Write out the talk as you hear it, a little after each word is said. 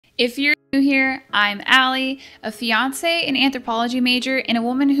If you're new here, I'm Allie, a fiance and anthropology major and a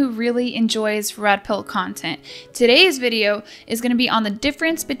woman who really enjoys red pill content. Today's video is going to be on the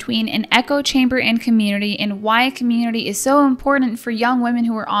difference between an echo chamber and community and why community is so important for young women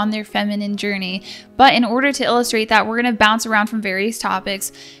who are on their feminine journey. But in order to illustrate that, we're going to bounce around from various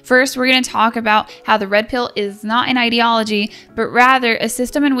topics. First, we're going to talk about how the red pill is not an ideology, but rather a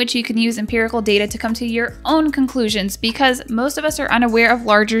system in which you can use empirical data to come to your own conclusions, because most of us are unaware of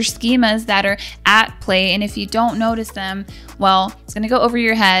larger schemas that are at play, and if you don't notice them, well, it's going to go over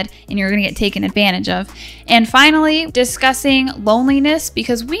your head and you're going to get taken advantage of. And finally, discussing loneliness,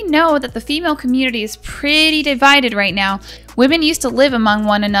 because we know that the female community is pretty divided right now. Women used to live among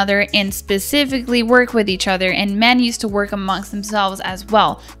one another and specifically work with each other, and men used to work amongst themselves as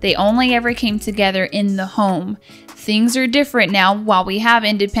well. They only ever came together in the home. Things are different now. While we have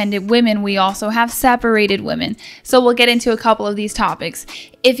independent women, we also have separated women. So we'll get into a couple of these topics.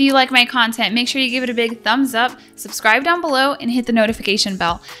 If you like my content, make sure you give it a big thumbs up, subscribe down below, and hit the notification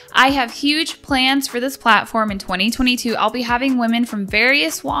bell. I have huge plans for this platform in 2022. I'll be having women from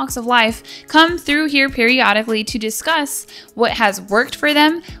various walks of life come through here periodically to discuss what has worked for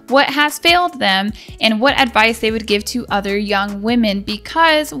them, what has failed them, and what advice they would give to other young women,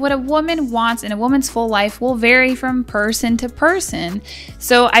 because what a woman wants in a woman's full life will vary from person to person.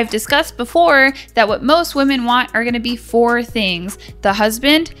 So I've discussed before that what most women want are going to be four things: the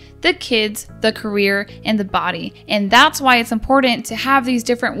husband, the kids, the career, and the body. And that's why it's important to have these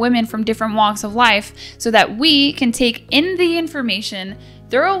different women from different walks of life so that we can take in the information,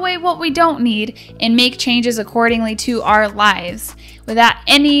 throw away what we don't need, and make changes accordingly to our lives. Without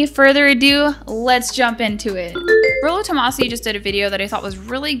any further ado, let's jump into it. Rollo Tomasi just did a video that I thought was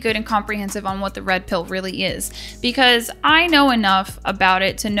really good and comprehensive on what the red pill really is, because I know enough about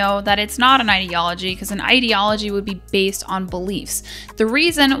it to know that it's not an ideology, because an ideology would be based on beliefs. The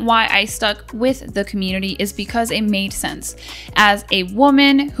reason why I stuck with the community is because it made sense. As a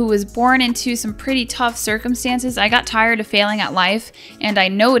woman who was born into some pretty tough circumstances, I got tired of failing at life, and I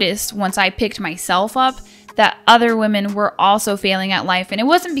noticed once I picked myself up that other women were also failing at life, and it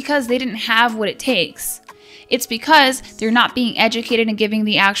wasn't because they didn't have what it takes. It's because they're not being educated and giving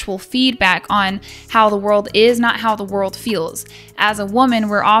the actual feedback on how the world is, not how the world feels. As a woman,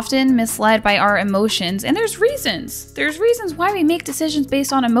 we're often misled by our emotions, and there's reasons. There's reasons why we make decisions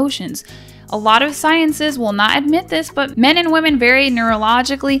based on emotions. A lot of sciences will not admit this, but men and women vary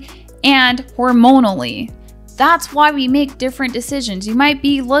neurologically and hormonally. That's why we make different decisions. You might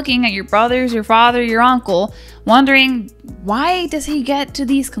be looking at your brothers, your father, your uncle, wondering, why does he get to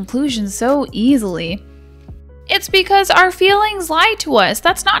these conclusions so easily? It's because our feelings lie to us.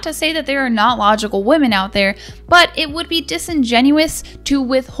 That's not to say that there are not logical women out there, but it would be disingenuous to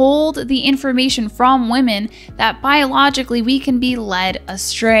withhold the information from women that biologically we can be led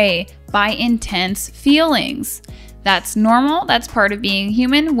astray by intense feelings. That's normal, that's part of being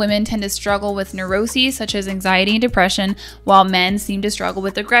human. Women tend to struggle with neuroses such as anxiety and depression, while men seem to struggle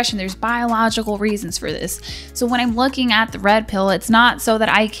with aggression. There's biological reasons for this. So when I'm looking at the red pill, it's not so that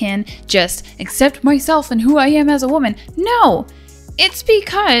I can just accept myself and who I am as a woman. No, it's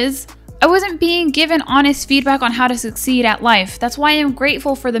because I wasn't being given honest feedback on how to succeed at life. That's why I'm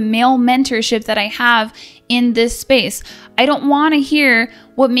grateful for the male mentorship that I have in this space. I don't want to hear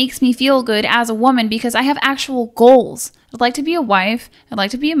what makes me feel good as a woman, because I have actual goals. I'd like to be a wife, I'd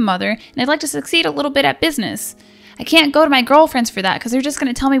like to be a mother, and I'd like to succeed a little bit at business. I can't go to my girlfriends for that, because they're just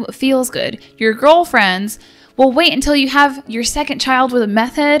going to tell me what feels good. Your girlfriends will wait until you have your second child with a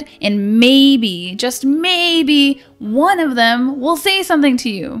meth head, and maybe, just maybe, one of them will say something to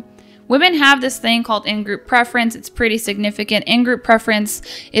you. Women have this thing called in-group preference. It's pretty significant. In-group preference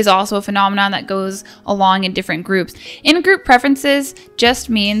is also a phenomenon that goes along in different groups. In-group preferences just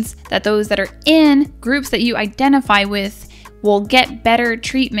means that those that are in groups that you identify with will get better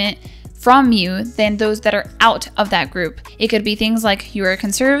treatment from you than those that are out of that group. It could be things like you're a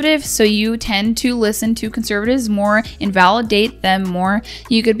conservative, so you tend to listen to conservatives more and validate them more.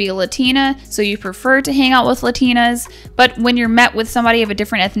 You could be a Latina, so you prefer to hang out with Latinas, but when you're met with somebody of a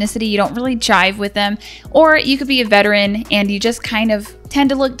different ethnicity, you don't really jive with them. Or you could be a veteran and you just kind of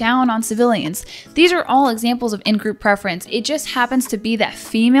tend to look down on civilians. These are all examples of in-group preference. It just happens to be that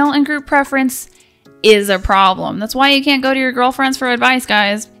female in-group preference is a problem. That's why you can't go to your girlfriends for advice,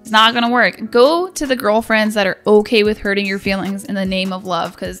 guys. It's not gonna work. Go to the girlfriends that are okay with hurting your feelings in the name of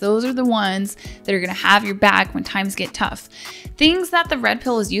love, because those are the ones that are gonna have your back when times get tough. Things that the red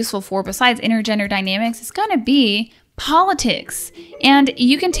pill is useful for besides intergender dynamics is gonna be politics. And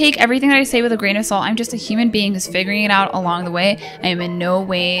you can take everything that I say with a grain of salt. I'm just a human being who's figuring it out along the way. I am in no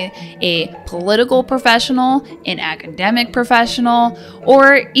way a political professional, an academic professional,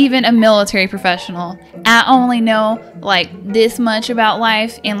 or even a military professional. I only know like this much about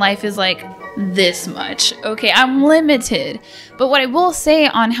life, and life is like this much. Okay, I'm limited. But what I will say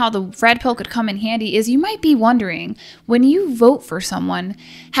on how the red pill could come in handy is you might be wondering, when you vote for someone,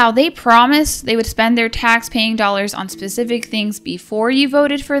 how they promised they would spend their tax-paying dollars on specific things before you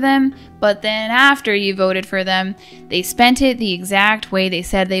voted for them, but then after you voted for them, they spent it the exact way they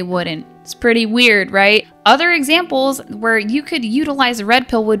said they wouldn't. It's pretty weird, right? Other examples where you could utilize the red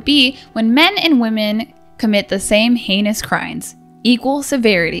pill would be when men and women commit the same heinous crimes, equal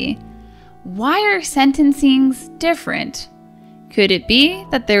severity. Why are sentencings different? Could it be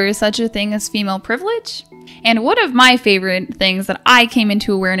that there is such a thing as female privilege? And one of my favorite things that I came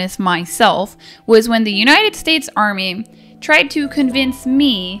into awareness myself was when the United States Army tried to convince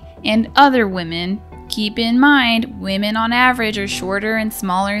me and other women, keep in mind, women on average are shorter and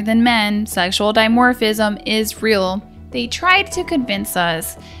smaller than men, sexual dimorphism is real. They tried to convince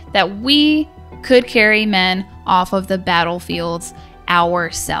us that we could carry men off of the battlefields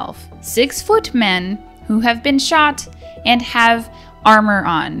ourselves. 6-foot men who have been shot and have armor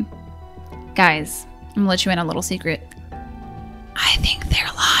on. Guys, I'm gonna let you in a little secret. I think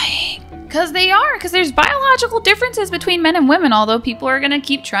they're lying. Because they are, because there's biological differences between men and women, although people are gonna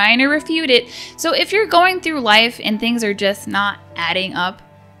keep trying to refute it. So if you're going through life and things are just not adding up,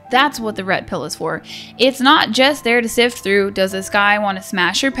 that's what the red pill is for. It's not just there to sift through, does this guy want to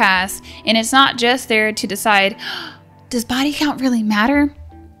smash or pass? And it's not just there to decide, does body count really matter?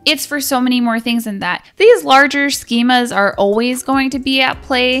 It's for so many more things than that. These larger schemas are always going to be at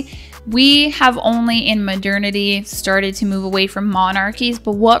play. We have only in modernity started to move away from monarchies,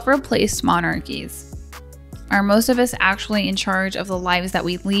 but what replaced monarchies? Are most of us actually in charge of the lives that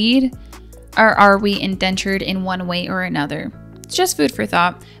we lead? Or are we indentured in one way or another? It's just food for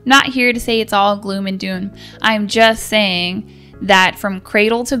thought. I'm not here to say it's all gloom and doom. I'm just saying that from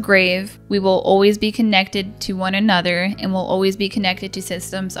cradle to grave, we will always be connected to one another, and will always be connected to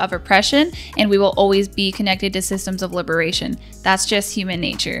systems of oppression, and we will always be connected to systems of liberation. That's just human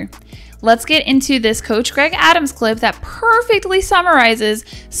nature. Let's get into this Coach Greg Adams clip that perfectly summarizes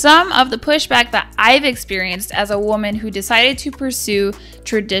some of the pushback that I've experienced as a woman who decided to pursue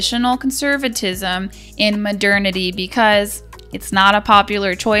traditional conservatism in modernity, because it's not a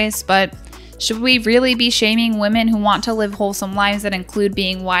popular choice, but should we really be shaming women who want to live wholesome lives that include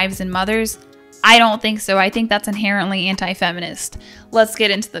being wives and mothers? I don't think so. I think that's inherently anti-feminist. Let's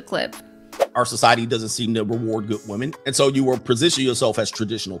get into the clip. Our society doesn't seem to reward good women. And so you will position yourself as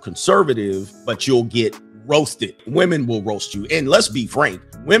traditional conservative, but you'll get roasted. Women will roast you. And let's be frank,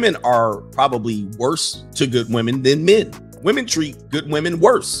 women are probably worse to good women than men. Women treat good women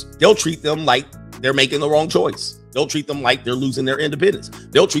worse. They'll treat them like they're making the wrong choice. They'll treat them like they're losing their independence.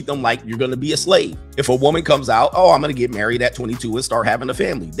 They'll treat them like you're going to be a slave. If a woman comes out, oh, I'm going to get married at 22 and start having a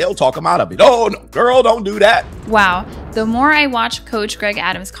family, they'll talk them out of it. Oh, no, girl, don't do that. Wow. The more I watch Coach Greg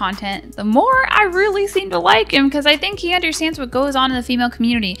Adams content, the more I really seem to like him, because I think he understands what goes on in the female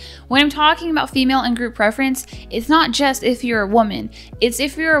community. When I'm talking about female and group preference, it's not just if you're a woman. It's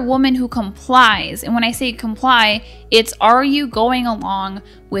if you're a woman who complies. And when I say comply, it's are you going along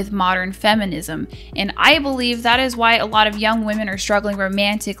with modern feminism? And I believe that is why a lot of young women are struggling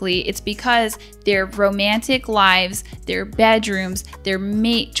romantically. It's because their romantic lives, their bedrooms, their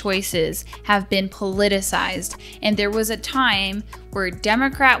mate choices have been politicized. And there was a time where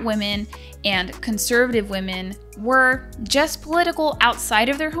Democrat women and conservative women were just political outside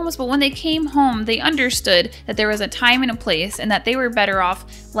of their homes, but when they came home, they understood that there was a time and a place and that they were better off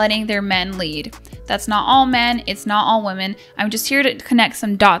letting their men lead. That's not all men, it's not all women. I'm just here to connect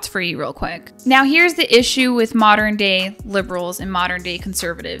some dots for you real quick. Now here's the issue with modern day liberals and modern day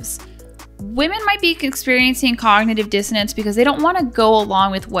conservatives. Women might be experiencing cognitive dissonance because they don't want to go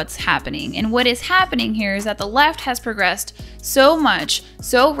along with what's happening. And what is happening here is that the left has progressed so much,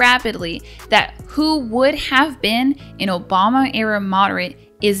 so rapidly, that who would have been an Obama-era moderate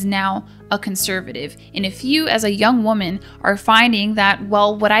is now a conservative. And if you, as a young woman, are finding that,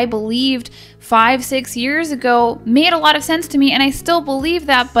 well, what I believed 5-6 years ago made a lot of sense to me, and I still believe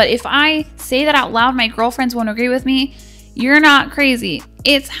that, but if I say that out loud, my girlfriends won't agree with me, you're not crazy.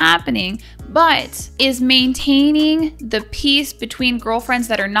 It's happening. But is maintaining the peace between girlfriends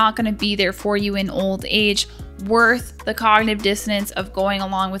that are not going to be there for you in old age worth the cognitive dissonance of going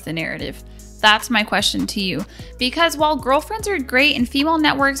along with the narrative? That's my question to you. Because while girlfriends are great and female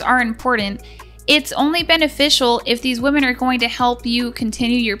networks are important, It's only beneficial if these women are going to help you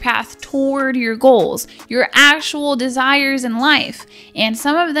continue your path toward your goals, your actual desires in life. And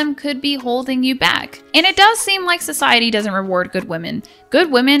some of them could be holding you back. And it does seem like society doesn't reward good women.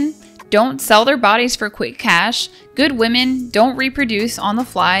 Good women don't sell their bodies for quick cash. Good women don't reproduce on the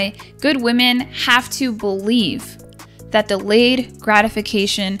fly. Good women have to believe that delayed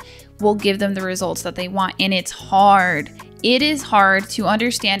gratification will give them the results that they want. And it's hard. It is hard to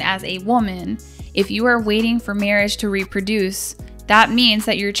understand as a woman. If you are waiting for marriage to reproduce, that means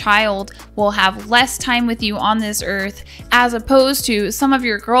that your child will have less time with you on this earth as opposed to some of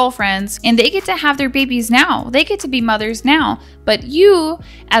your girlfriends, and they get to have their babies now. They get to be mothers now. But you,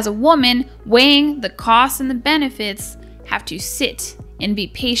 as a woman, weighing the costs and the benefits, have to sit and be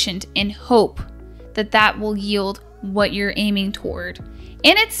patient and hope that that will yield what you're aiming toward.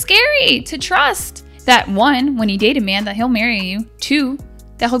 And it's scary to trust that, one, when you date a man, that he'll marry you. Two,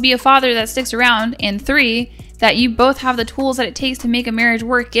 that he'll be a father that sticks around. And three, that you both have the tools that it takes to make a marriage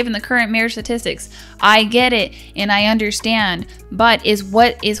work given the current marriage statistics. I get it and I understand, but is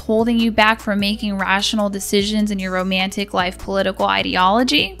what is holding you back from making rational decisions in your romantic life political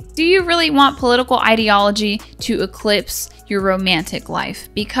ideology? Do you really want political ideology to eclipse your romantic life?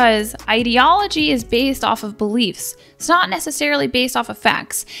 Because ideology is based off of beliefs. It's not necessarily based off of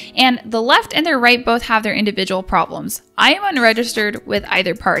facts. And the left and the right both have their individual problems. I am unregistered with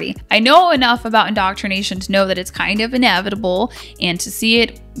either party. I know enough about indoctrination to know that it's kind of inevitable and to see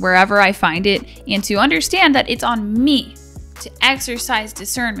it wherever I find it and to understand that it's on me to exercise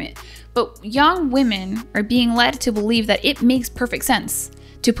discernment. But young women are being led to believe that it makes perfect sense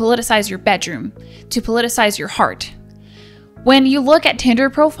to politicize your bedroom, to politicize your heart. When you look at Tinder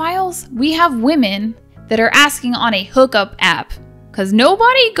profiles, we have women that are asking on a hookup app because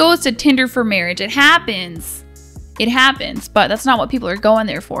nobody goes to Tinder for marriage. It happens. It happens, but that's not what people are going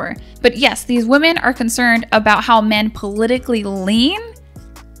there for. But yes, these women are concerned about how men politically lean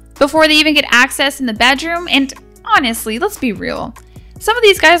before they even get access in the bedroom. And honestly, let's be real. Some of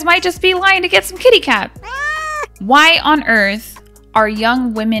these guys might just be lying to get some kitty cat. Why on earth are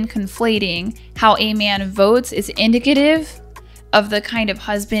young women conflating how a man votes is indicative of the kind of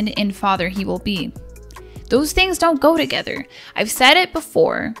husband and father he will be? Those things don't go together. I've said it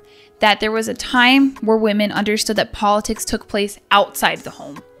before that there was a time where women understood that politics took place outside the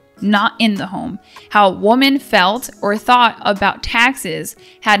home, not in the home. How a woman felt or thought about taxes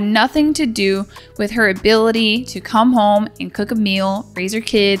had nothing to do with her ability to come home and cook a meal, raise her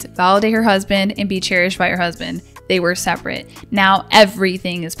kids, validate her husband, and be cherished by her husband. They were separate. Now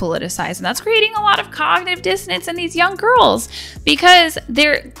everything is politicized, and that's creating a lot of cognitive dissonance in these young girls because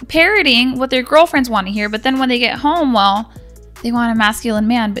they're parroting what their girlfriends want to hear, but then when they get home, well, they want a masculine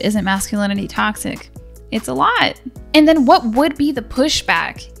man, but isn't masculinity toxic? It's a lot. And then what would be the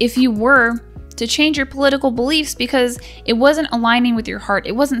pushback if you were to change your political beliefs because it wasn't aligning with your heart,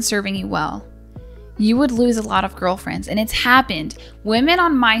 it wasn't serving you well? You would lose a lot of girlfriends, and it's happened. Women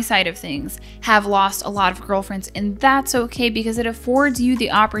on my side of things have lost a lot of girlfriends, and that's okay because it affords you the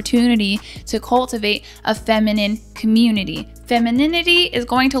opportunity to cultivate a feminine community. Femininity is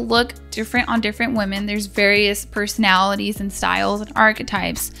going to look different on different women. There's various personalities and styles and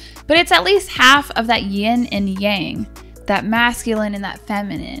archetypes, but it's at least half of that yin and yang, that masculine and that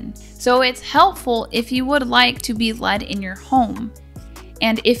feminine. So it's helpful if you would like to be led in your home.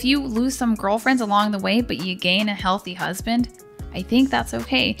 And if you lose some girlfriends along the way, but you gain a healthy husband, I think that's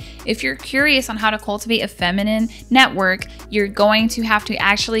okay. If you're curious on how to cultivate a feminine network, you're going to have to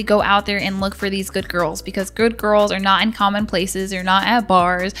actually go out there and look for these good girls because good girls are not in common places. They're not at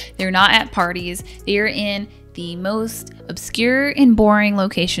bars. They're not at parties. They're in the most obscure and boring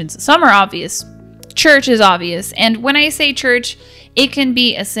locations. Some are obvious. Church is obvious. And when I say church, it can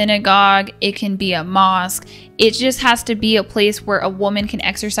be a synagogue, it can be a mosque. It just has to be a place where a woman can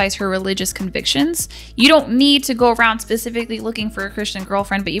exercise her religious convictions. You don't need to go around specifically looking for a Christian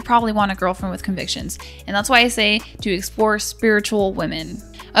girlfriend, but you probably want a girlfriend with convictions. And that's why I say to explore spiritual women.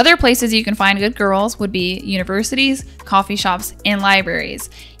 Other places you can find good girls would be universities, coffee shops, and libraries.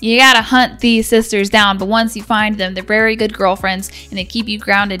 You gotta hunt these sisters down, but once you find them, they're very good girlfriends and they keep you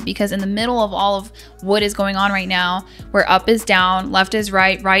grounded because in the middle of all of what is going on right now, where up is down, left is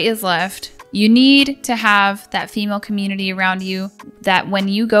right, right is left, you need to have that female community around you that when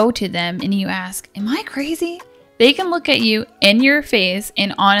you go to them and you ask, am I crazy? They can look at you in your face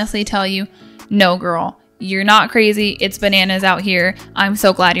and honestly tell you, no girl, you're not crazy. It's bananas out here. I'm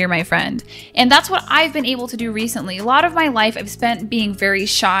so glad you're my friend. And that's what I've been able to do recently. A lot of my life I've spent being very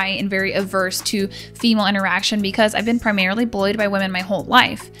shy and very averse to female interaction because I've been primarily bullied by women my whole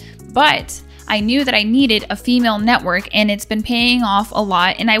life. But I knew that I needed a female network, and it's been paying off a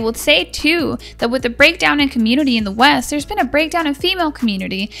lot. And I would say too that with the breakdown in community in the West, there's been a breakdown in female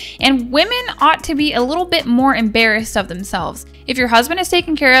community, and women ought to be a little bit more embarrassed of themselves. If your husband is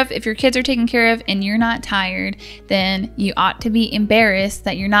taken care of, if your kids are taken care of, and you're not tired, then you ought to be embarrassed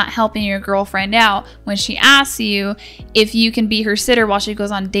that you're not helping your girlfriend out when she asks you if you can be her sitter while she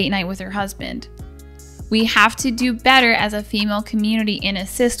goes on date night with her husband. We have to do better as a female community and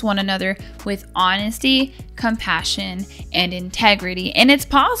assist one another with honesty, compassion, and integrity. And it's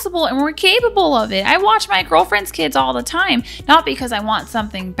possible, and we're capable of it. I watch my girlfriend's kids all the time, not because I want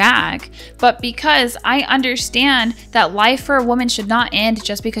something back, but because I understand that life for a woman should not end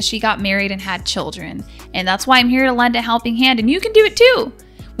just because she got married and had children. And that's why I'm here to lend a helping hand, and you can do it too.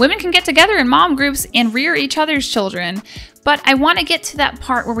 Women can get together in mom groups and rear each other's children. But I want to get to that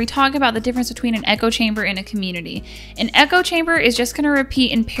part where we talk about the difference between an echo chamber and a community. An echo chamber is just going to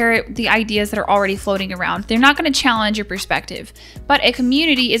repeat and parrot the ideas that are already floating around. They're not going to challenge your perspective. But a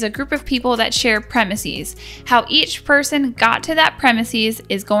community is a group of people that share premises. How each person got to that premises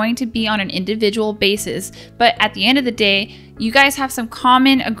is going to be on an individual basis. But at the end of the day, you guys have some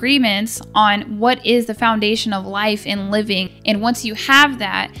common agreements on what is the foundation of life and living. And once you have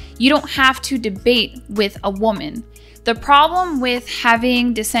that, you don't have to debate with a woman. The problem with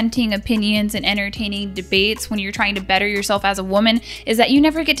having dissenting opinions and entertaining debates when you're trying to better yourself as a woman is that you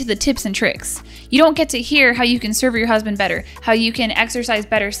never get to the tips and tricks. You don't get to hear how you can serve your husband better, how you can exercise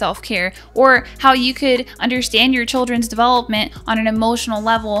better self-care, or how you could understand your children's development on an emotional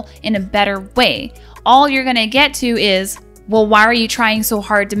level in a better way. All you're gonna get to is, well, why are you trying so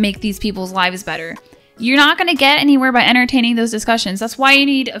hard to make these people's lives better? You're not going to get anywhere by entertaining those discussions. That's why you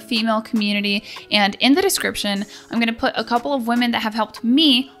need a female community. And in the description, I'm going to put a couple of women that have helped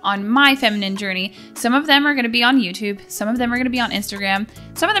me on my feminine journey. Some of them are going to be on YouTube. Some of them are going to be on Instagram.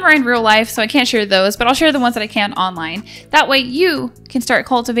 Some of them are in real life, so I can't share those, but I'll share the ones that I can online. That way you can start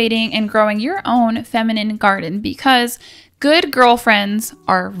cultivating and growing your own feminine garden, because good girlfriends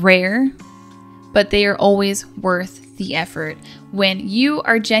are rare, but they are always worth the effort. When you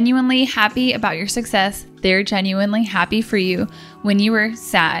are genuinely happy about your success, they're genuinely happy for you. When you are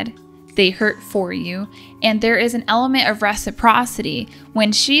sad, they hurt for you. And there is an element of reciprocity.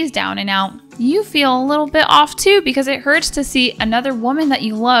 When she's down and out, you feel a little bit off too, because it hurts to see another woman that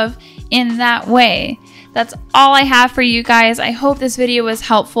you love in that way. That's all I have for you guys. I hope this video was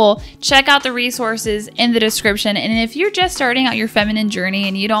helpful. Check out the resources in the description. And if you're just starting out your feminine journey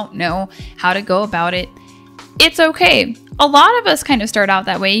and you don't know how to go about it, it's okay. A lot of us kind of start out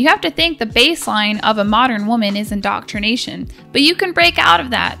that way. You have to think the baseline of a modern woman is indoctrination, but you can break out of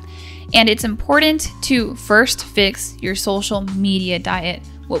that. And it's important to first fix your social media diet.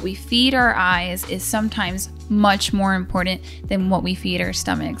 What we feed our eyes is sometimes much more important than what we feed our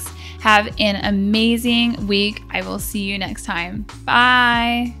stomachs. Have an amazing week. I will see you next time.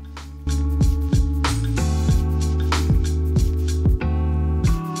 Bye.